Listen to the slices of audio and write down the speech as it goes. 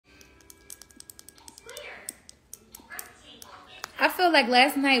I feel like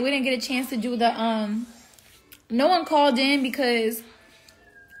last night we didn't get a chance to do the no one called in because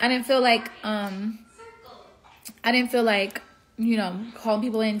I didn't feel like you know, calling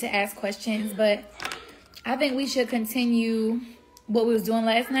people in to ask questions, but I think we should continue what we was doing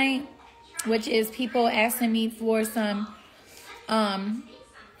last night, which is people asking me for some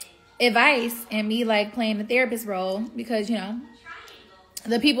advice and me like playing the therapist role, because you know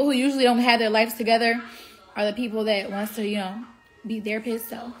the people who usually don't have their lives together are the people that wants to, you know, be therapists.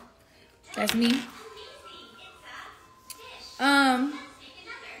 So that's me.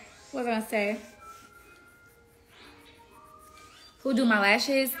 What was I gonna say? Who do my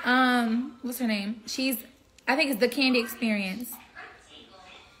lashes? What's her name? I think it's the Candy Experience.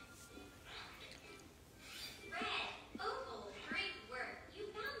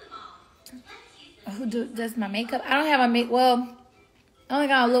 Who does my makeup? I don't have a well, I only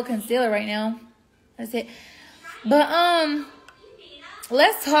got a little concealer right now. That's it. But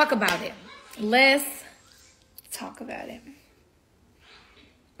let's talk about it. Let's talk about it.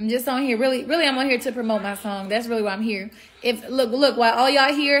 I'm just on here. Really, I'm on here to promote my song. That's really why I'm here. Look, while all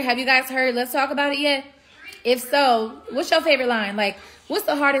y'all here, have you guys heard Let's Talk About It yet? If so, what's your favorite line? Like, what's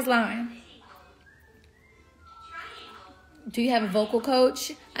the hardest line? Do you have a vocal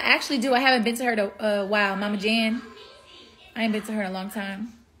coach? I actually do. I haven't been to her in a while. Mama Jan. I ain't been to her in a long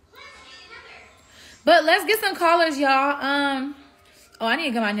time. But let's get some callers, y'all. Oh, I need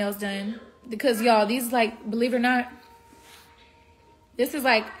to get my nails done. Because, y'all, these, like, believe it or not, this is,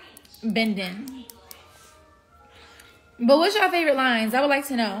 like, bending. But what's your favorite lines? I would like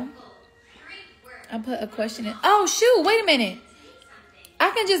to know. I put a question in. Oh, shoot. Wait a minute. I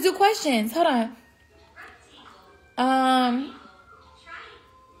can just do questions. Hold on.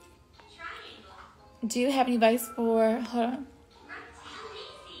 Do you have any advice for... Hold on.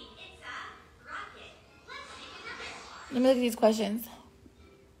 Let me look at these questions.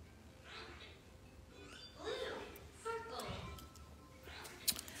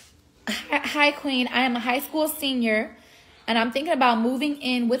 Hi, Queen. I am a high school senior, and I'm thinking about moving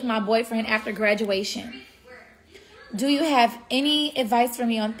in with my boyfriend after graduation. Do you have any advice for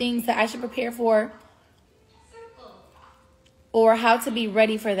me on things that I should prepare for or how to be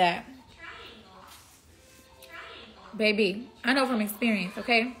ready for that? Baby, I know from experience,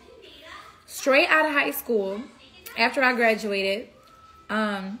 okay? Straight out of high school, after I graduated,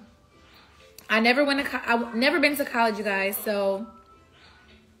 I never been to college, you guys, so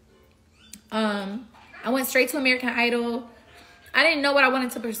I went straight to American Idol. I didn't know what I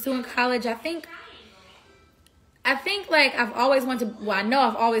wanted to pursue in college. I think like I've always wanted to, well, I know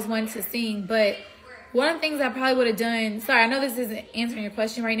I've always wanted to sing, but one of the things I probably would have done, sorry, I know this isn't answering your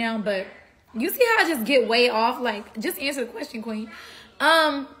question right now, but you see how I just get way off? Like, just answer the question, Queen.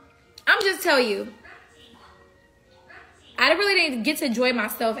 I'm just telling you, I really didn't get to enjoy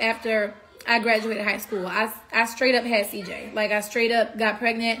myself after I graduated high school. I straight up had CJ. Like, I straight up got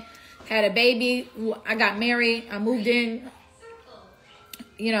pregnant, had a baby, I got married, I moved in,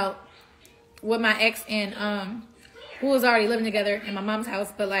 you know, with my ex and who was already living together in my mom's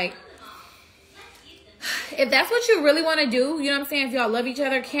house. But like, if that's what you really want to do, you know what I'm saying? If y'all love each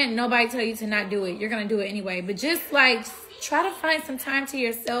other, can't nobody tell you to not do it. You're going to do it anyway. But just like, try to find some time to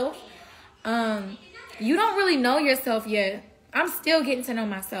yourself. You don't really know yourself yet. I'm still getting to know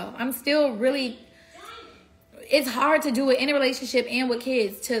myself. I'm still really, it's hard to do it in a relationship and with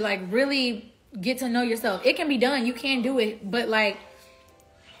kids to like really get to know yourself. It can be done. You can do it. But like,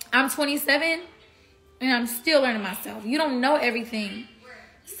 I'm 27 and I'm still learning myself. You don't know everything.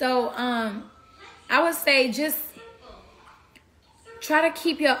 So, I would say just try to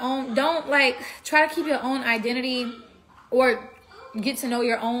keep your own, try to keep your own identity or get to know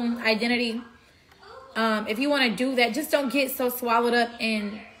your own identity. If you want to do that, just don't get so swallowed up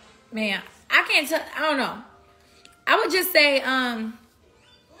in, man, I can't tell, I don't know. I would just say,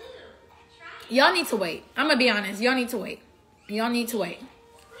 y'all need to wait. I'm going to be honest. Y'all need to wait. Y'all need to wait.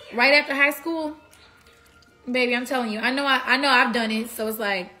 Right after high school, baby, I'm telling you, I know I've done it. So it's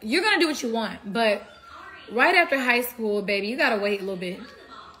like, you're going to do what you want. But right after high school, baby, you got to wait a little bit.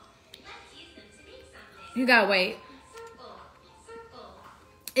 You got to wait.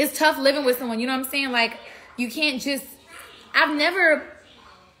 It's tough living with someone, you know what I'm saying? Like, you can't just, I've never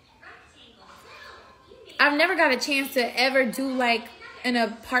got a chance to ever do like an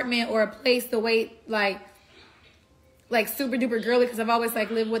apartment or a place the way like super duper girly, because I've always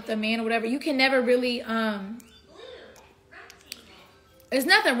like lived with a man or whatever. You can never really, there's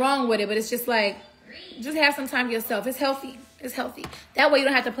nothing wrong with it, but it's just like, just have some time to yourself. It's healthy. It's healthy. That way you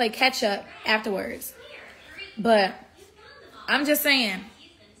don't have to play catch up afterwards. But I'm just saying,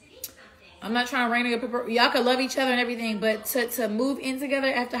 I'm not trying to rain on your paper. Y'all could love each other and everything, but to move in together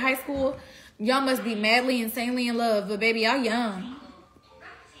after high school, y'all must be madly, insanely in love. But baby, y'all young.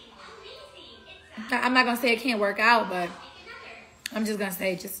 I'm not gonna say it can't work out, but I'm just gonna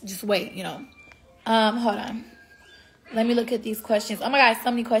say just wait, you know. Hold on. Let me look at these questions. Oh my God, so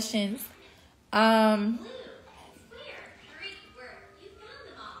many questions.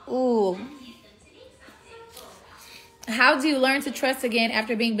 Ooh. How do you learn to trust again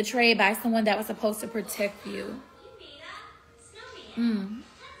after being betrayed by someone that was supposed to protect you?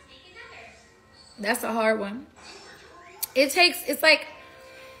 That's a hard one. It's like,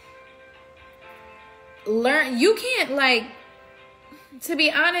 you can't, like, to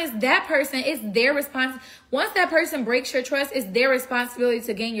be honest, that person, it's their response. Once that person breaks your trust, it's their responsibility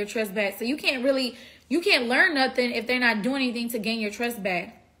to gain your trust back. So you can't learn nothing if they're not doing anything to gain your trust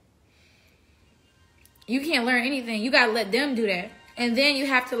back. You can't learn anything. You gotta let them do that. And then you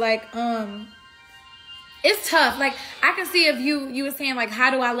have to, like, it's tough. Like, I can see if you were saying, like,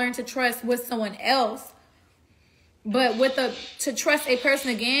 how do I learn to trust with someone else? But to trust a person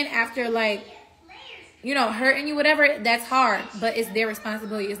again after, like, you know, hurting you, whatever, that's hard. But it's their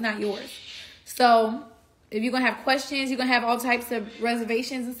responsibility. It's not yours. So if you're going to have questions, you're going to have all types of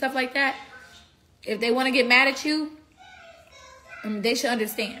reservations and stuff like that. If they want to get mad at you, they should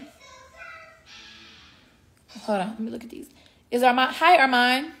understand. Hold on. Let me look at these. Hi,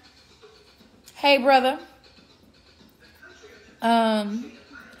 Armand. Hey, brother. But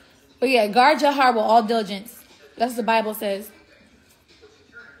yeah, guard your heart with all diligence. That's what the Bible says.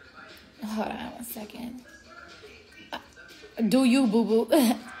 Hold on 1 second. Do you,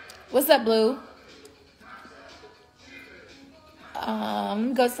 boo-boo? What's up, Blue?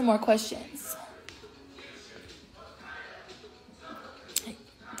 Go some more questions.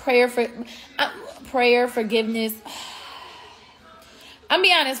 Prayer, forgiveness. I'm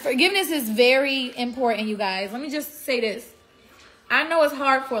be honest, forgiveness is very important, you guys. Let me just say this. I know it's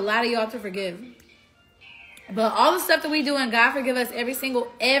hard for a lot of y'all to forgive. But all the stuff that we do, and God forgive us every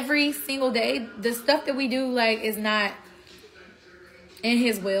single day, the stuff that we do, like, is not in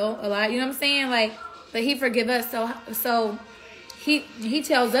his will a lot. You know what I'm saying? Like, but he forgive us. So he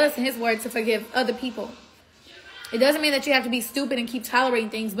tells us in his word to forgive other people. It doesn't mean that you have to be stupid and keep tolerating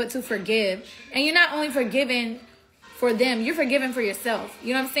things, but to forgive. And you're not only forgiving for them, you're forgiving for yourself.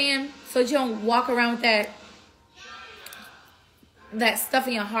 You know what I'm saying? So that you don't walk around with that stuff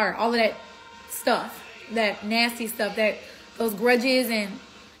in your heart, all of that stuff. That nasty stuff, those grudges, and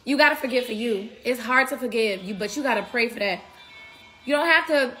you got to forgive for you. It's hard to forgive you, but you got to pray for that. You don't have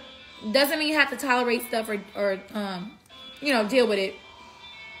to, doesn't mean you have to tolerate stuff or you know, deal with it.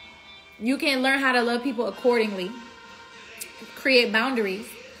 You can learn how to love people accordingly, create boundaries,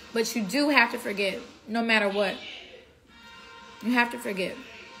 but you do have to forgive no matter what. You have to forgive.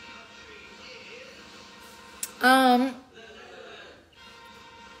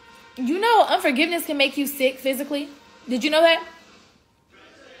 You know, unforgiveness can make you sick physically. Did you know that?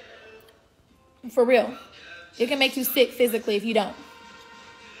 For real. It can make you sick physically if you don't.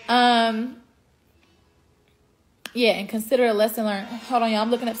 Yeah, and consider a lesson learned. Hold on, y'all.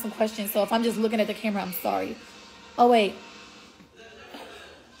 I'm looking up some questions. So if I'm just looking at the camera, I'm sorry. Oh, wait.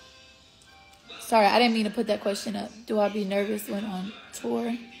 Sorry, I didn't mean to put that question up. Do I be nervous when on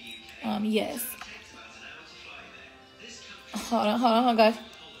tour? Yes. Hold on, guys.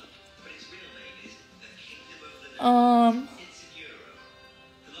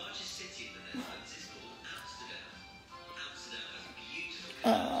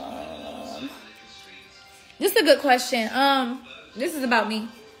 This is a good question. This is about me.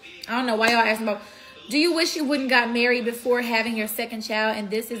 I don't know why y'all asking about. Do you wish you wouldn't got married before having your second child,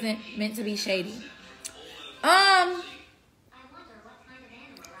 and this isn't meant to be shady?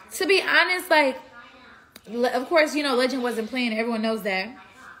 To be honest, like, of course, you know, Legend wasn't playing. Everyone knows that.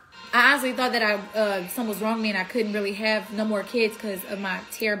 I honestly thought that something was wrong with me and I couldn't really have no more kids because of my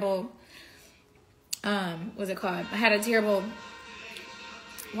terrible, what's it called? I had a terrible,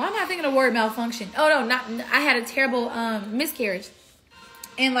 why am I thinking the word malfunction? Oh, no, I had a terrible miscarriage.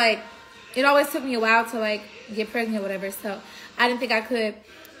 And, like, it always took me a while to, like, get pregnant or whatever. So I didn't think I could.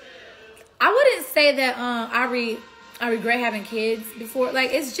 I wouldn't say that I regret having kids before.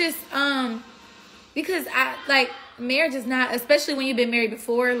 Like, it's just because marriage is not, especially when you've been married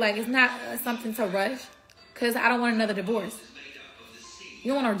before, like, it's not something to rush. Because I don't want another divorce.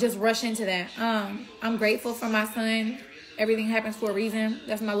 You don't want to just rush into that. I'm grateful for my son. Everything happens for a reason.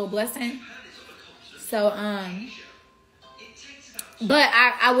 That's my little blessing. So, but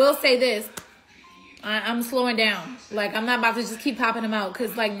I will say this. I'm slowing down. Like, I'm not about to just keep popping them out.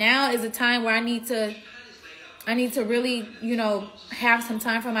 Because, like, now is a time where I need to I need to really, you know, have some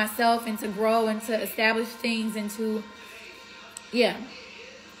time for myself and to grow and to establish things and to, yeah,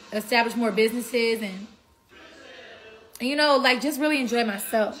 establish more businesses and you know, like just really enjoy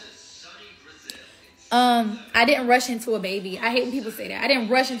myself. I didn't rush into a baby. I hate when people say that. I didn't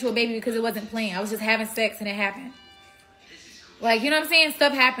rush into a baby because it wasn't planned. I was just having sex and it happened. Like, you know what I'm saying?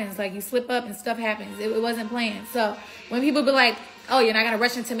 Stuff happens. Like, you slip up and stuff happens. It wasn't planned. So, when people be like, oh, you're not going to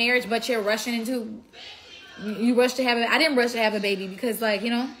rush into marriage, but you're rushing into, you rush to have I didn't rush to have a baby because, like, you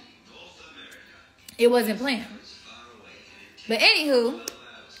know, it wasn't planned. But, anywho,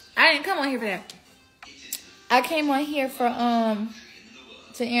 I didn't come on here for that. I came on here for,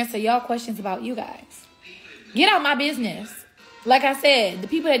 to answer y'all questions about you guys. Get out my business. Like I said, the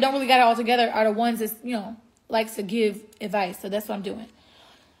people that don't really got it all together are the ones that, you know, likes to give advice. So that's what I'm doing.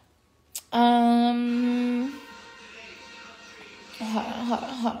 Hold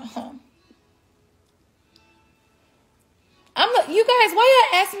on. You guys, why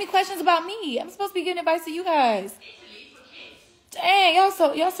y'all asking me questions about me? I'm supposed to be giving advice to you guys. Dang, y'all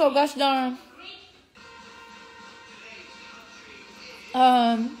so gosh darn.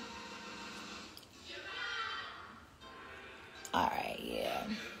 All right, yeah.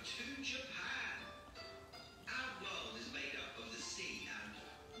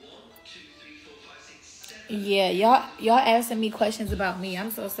 Yeah, y'all asking me questions about me. I'm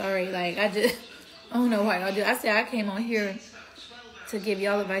so sorry. Like, I don't know why y'all do. I said I came on here to give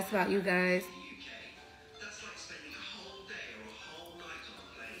y'all advice about you guys.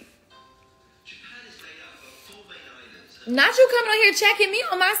 Not you coming on here checking me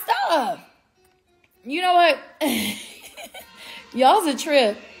on my stuff. You know what? Y'all's a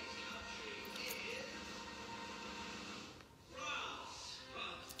trip.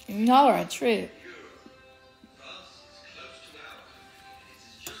 Y'all are a trip.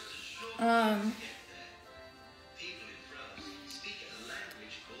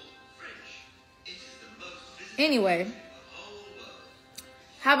 Anyway,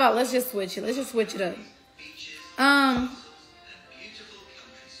 how about let's just switch it. Let's just switch it up.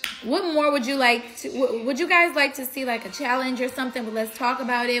 What more would you like to? Would you guys like to see like a challenge or something? But let's talk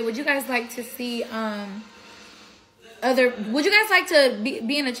about it. Would you guys like to see Would you guys like to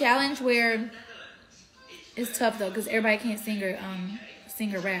be in a challenge where it's tough though because everybody can't sing or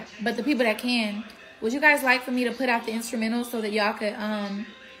rap, but the people that can, would you guys like for me to put out the instrumentals so that y'all could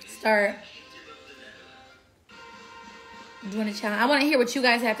start doing a challenge? I want to hear what you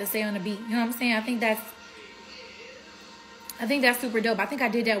guys have to say on the beat. You know what I'm saying? I think that's super dope. I think I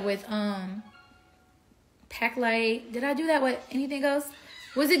did that with Pack Light. Did I do that with anything else?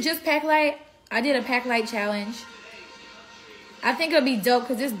 Was it just Pack Light? I did a Pack Light challenge. I think it'll be dope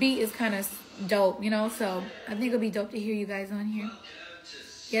because this beat is kind of dope, you know? So I think it'll be dope to hear you guys on here.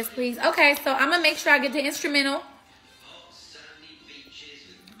 Yes, please. Okay, so I'm going to make sure I get the instrumental.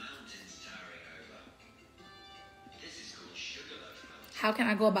 How can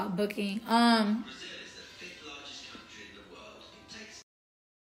I go about booking?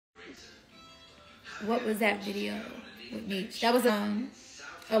 What was that video with me? That was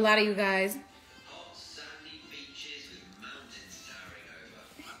a lot of you guys.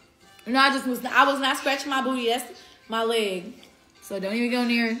 No, I was not scratching my booty. That's my leg. So don't even go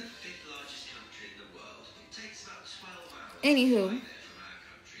near. Anywho.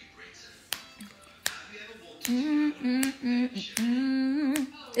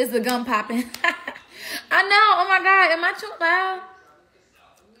 Is the gum popping? I know. Oh my God. Am I too loud?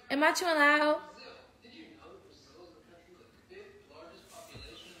 Am I too loud?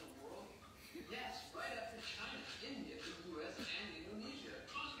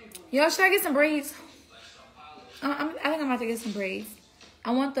 Yo, should I get some braids? I think I'm about to get some braids.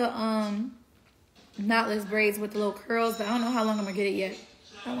 I want the knotless braids with the little curls, but I don't know how long I'm gonna get it yet.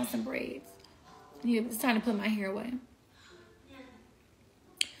 I want some braids. Yeah, it's time to put my hair away.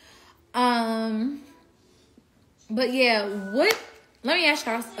 But yeah, let me ask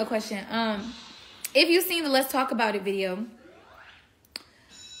y'all a question. If you've seen the Let's Talk About It video,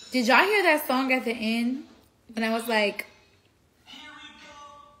 did y'all hear that song at the end when I was like,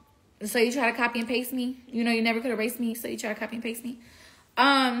 so you try to copy and paste me? You know you never could erase me, so you try to copy and paste me.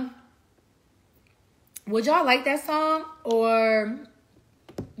 Would y'all like that song, or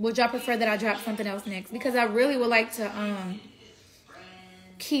would y'all prefer that I drop something else next? Because I really would like to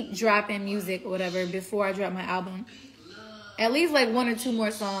keep dropping music or whatever before I drop my album. At least like 1 or 2 more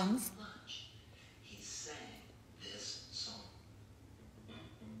songs.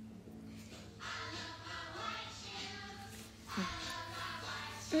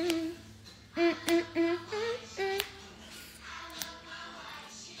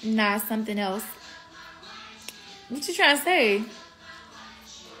 Nah, something else. What you trying to say?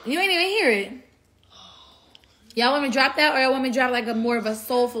 You ain't even hear it. Y'all want me to drop that, or y'all want me to drop like a more of a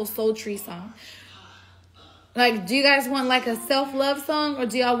soulful, sultry song? Like, do you guys want like a self-love song, or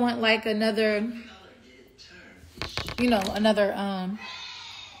do y'all want like another, you know, another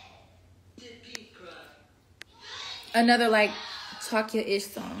like talk your ish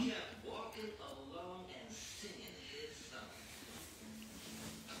song?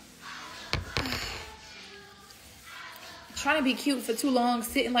 Trying to be cute for too long,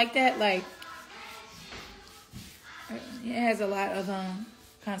 sitting like that, like it has a lot of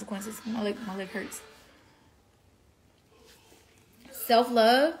consequences. My leg hurts.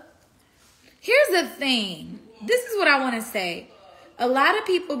 Self-love. Here's the thing. This is what I want to say. A lot of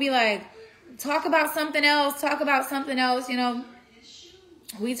people be like, talk about something else, you know.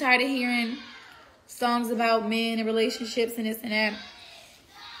 We tired of hearing songs about men and relationships and this and that.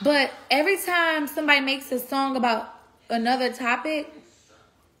 But every time somebody makes a song about another topic,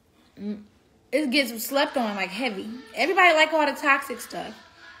 it gets slept on like heavy. Everybody like all the toxic stuff.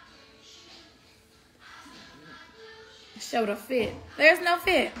 Show the fit. There's no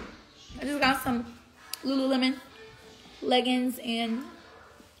fit. I just got some Lululemon leggings and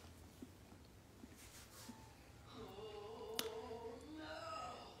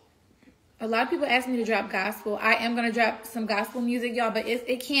a lot of people ask me to drop gospel. I am gonna drop some gospel music, y'all, but I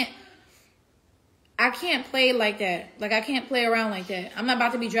can't play like that. Like, I can't play around like that. I'm not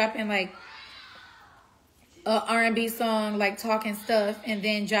about to be dropping like a R&B song, like talking stuff, and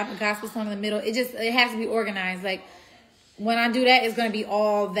then drop a gospel song in the middle. It has to be organized. Like, when I do that, it's going to be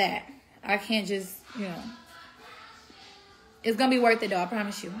all that. I can't just, you know. It's going to be worth it, though. I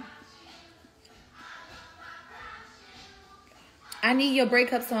promise you. I need your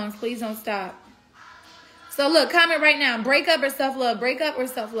breakup songs. Please don't stop. So, look, comment right now. Breakup or self-love? Breakup or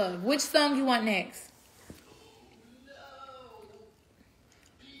self-love? Which song you want next?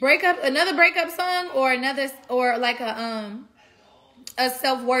 Breakup, another breakup song, or like a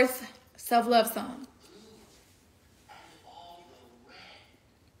self-worth, self-love song.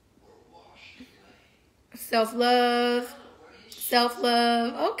 Self-love.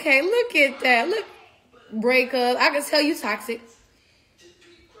 Okay, look at that. Look, breakup. I can tell you toxic.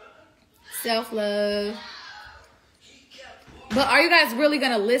 Self-love. But are you guys really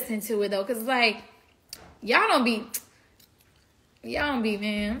gonna listen to it though? Cause like, y'all don't be,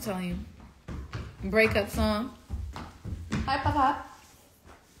 man. I'm telling you. Breakup song. Hi, Papa.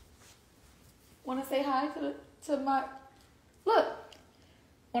 Wanna say hi to my, look.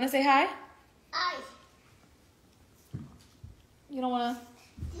 Wanna say hi? Hi. You don't wanna?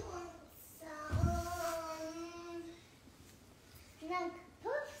 You want some snack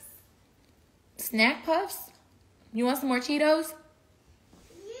puffs? Snack puffs? You want some more Cheetos?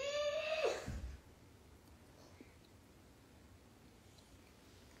 Yeah.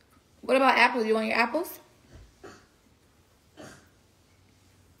 What about apples? You want your apples?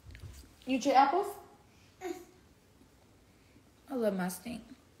 You eat your apples? I love my stink.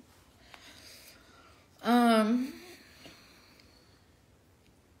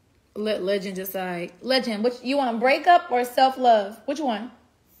 Let Legend decide. Legend, which you want, a breakup or self-love? Which one?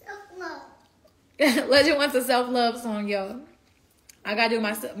 Self-love. Legend wants a self-love song, yo. I gotta do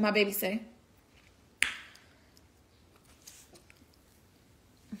my baby say.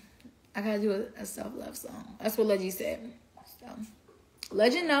 I gotta do a self-love song. That's what Legend said. So,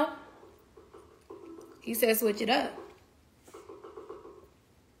 Legend, no. He said switch it up.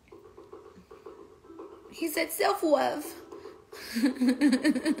 He said self-love.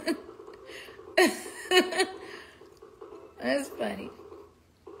 That's funny.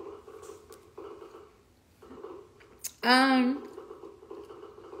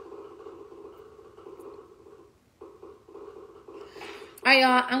 Alright,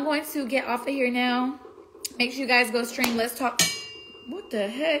 y'all. I'm going to get off of here now. Make sure you guys go stream Let's Talk. What the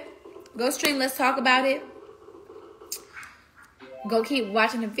heck? Go stream Let's Talk About It. Go keep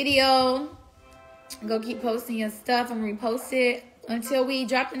watching the video. Go keep posting your stuff. I'm going to repost it until we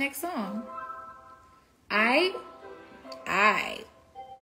drop the next song. Alright? Alright.